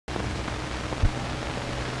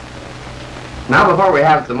Now, before we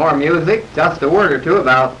have some more music, just a word or two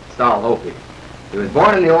about Saul Hoopii. He was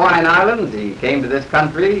born in the Hawaiian Islands. He came to this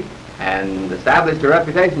country and established a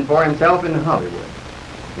reputation for himself in Hollywood.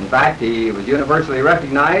 In fact, he was universally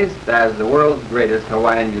recognized as the world's greatest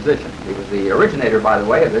Hawaiian musician. He was the originator, by the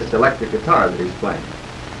way, of this electric guitar that he's playing.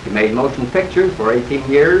 He made motion pictures for 18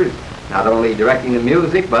 years, not only directing the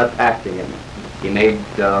music, but acting in them. He made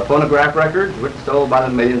phonograph records, which sold by the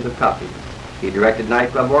millions of copies. He directed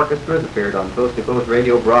nightclub orchestras, appeared on coast-to-coast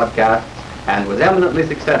radio broadcasts, and was eminently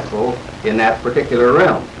successful in that particular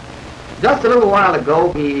realm. Just a little while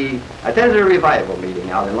ago, he attended a revival meeting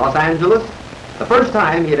out in Los Angeles, the first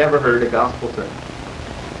time he had ever heard a gospel sermon.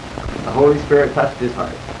 The Holy Spirit touched his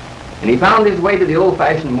heart, and he found his way to the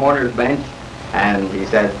old-fashioned mourner's bench, and he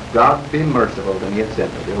said, "God be merciful to me a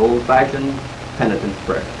sinner," the old-fashioned penitence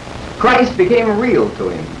prayer. Christ became real to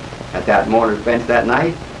him at that mourner's bench that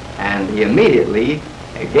night, and he immediately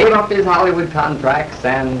gave up his Hollywood contracts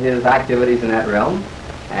and his activities in that realm,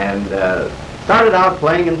 and started out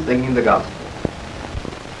playing and singing the gospel.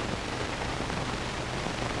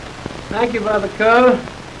 Thank you, Brother Kerr.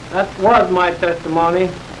 That was my testimony.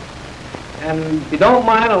 And if you don't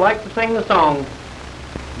mind, I'd like to sing the song,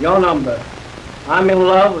 Your Number. I'm in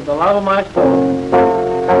love with the love of my soul.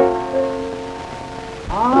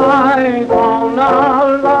 I found a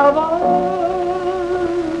lover,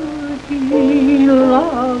 he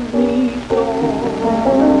loves me so.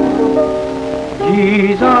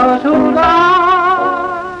 Jesus who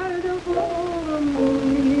died for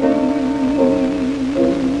me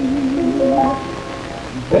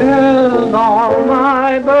bears all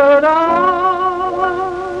my burden,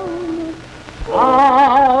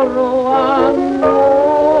 sorrow and woe,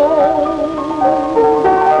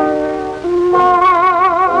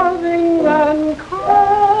 loving and kind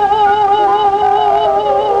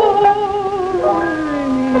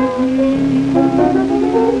is He.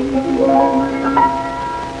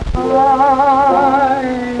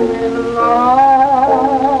 I'm in love,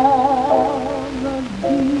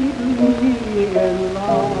 deeply in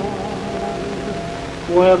love,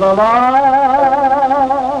 with the love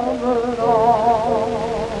of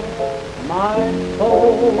my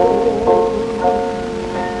soul.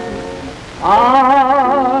 I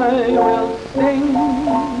will sing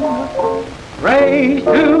praise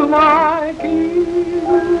to my King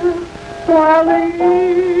while the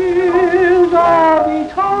years of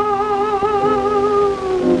eternity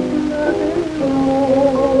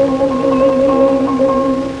roll.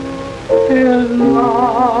 His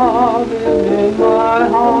love is in my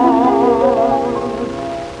heart,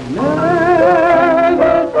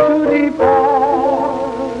 never to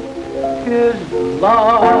depart. His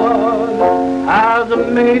blood has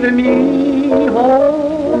made me whole.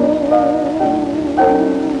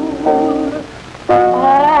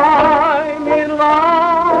 I'm in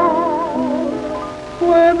love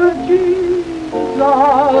with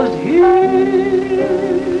Jesus, He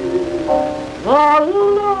the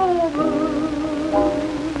lover.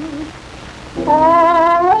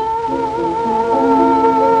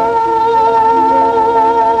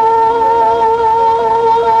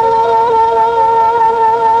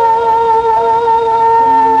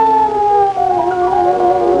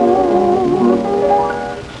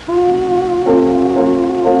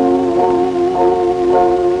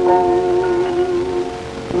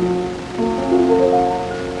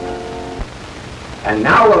 And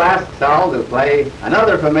now we'll ask Saul to play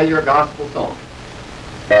another familiar gospel song.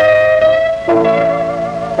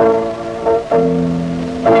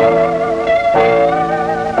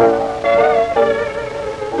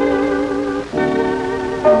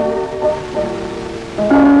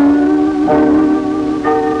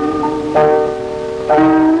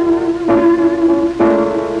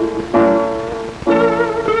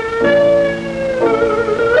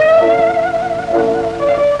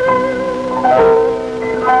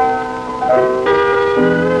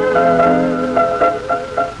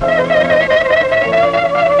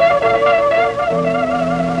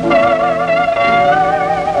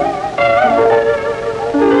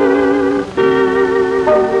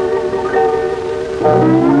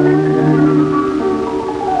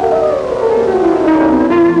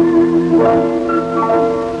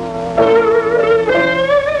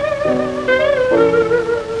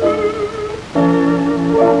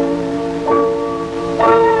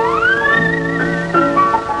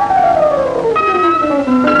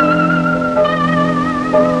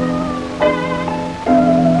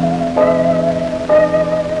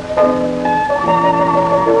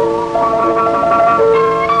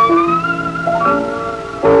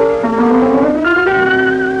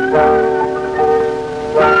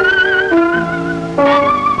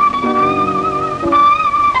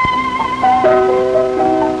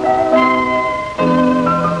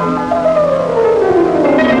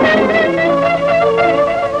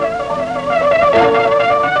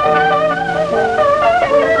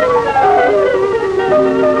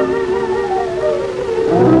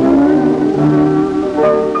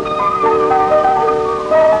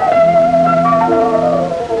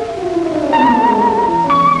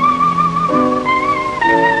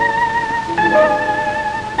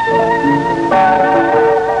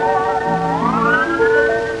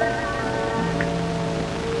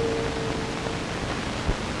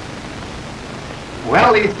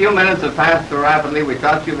 few minutes have passed so rapidly, we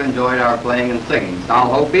trust you've enjoyed our playing and singing.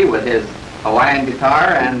 Saul Hoopii with his Hawaiian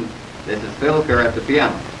guitar, and this is Phil Kerr at the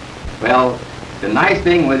piano. Well, it's been nice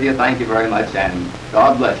being with you. Thank you very much, and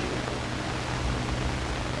God bless you.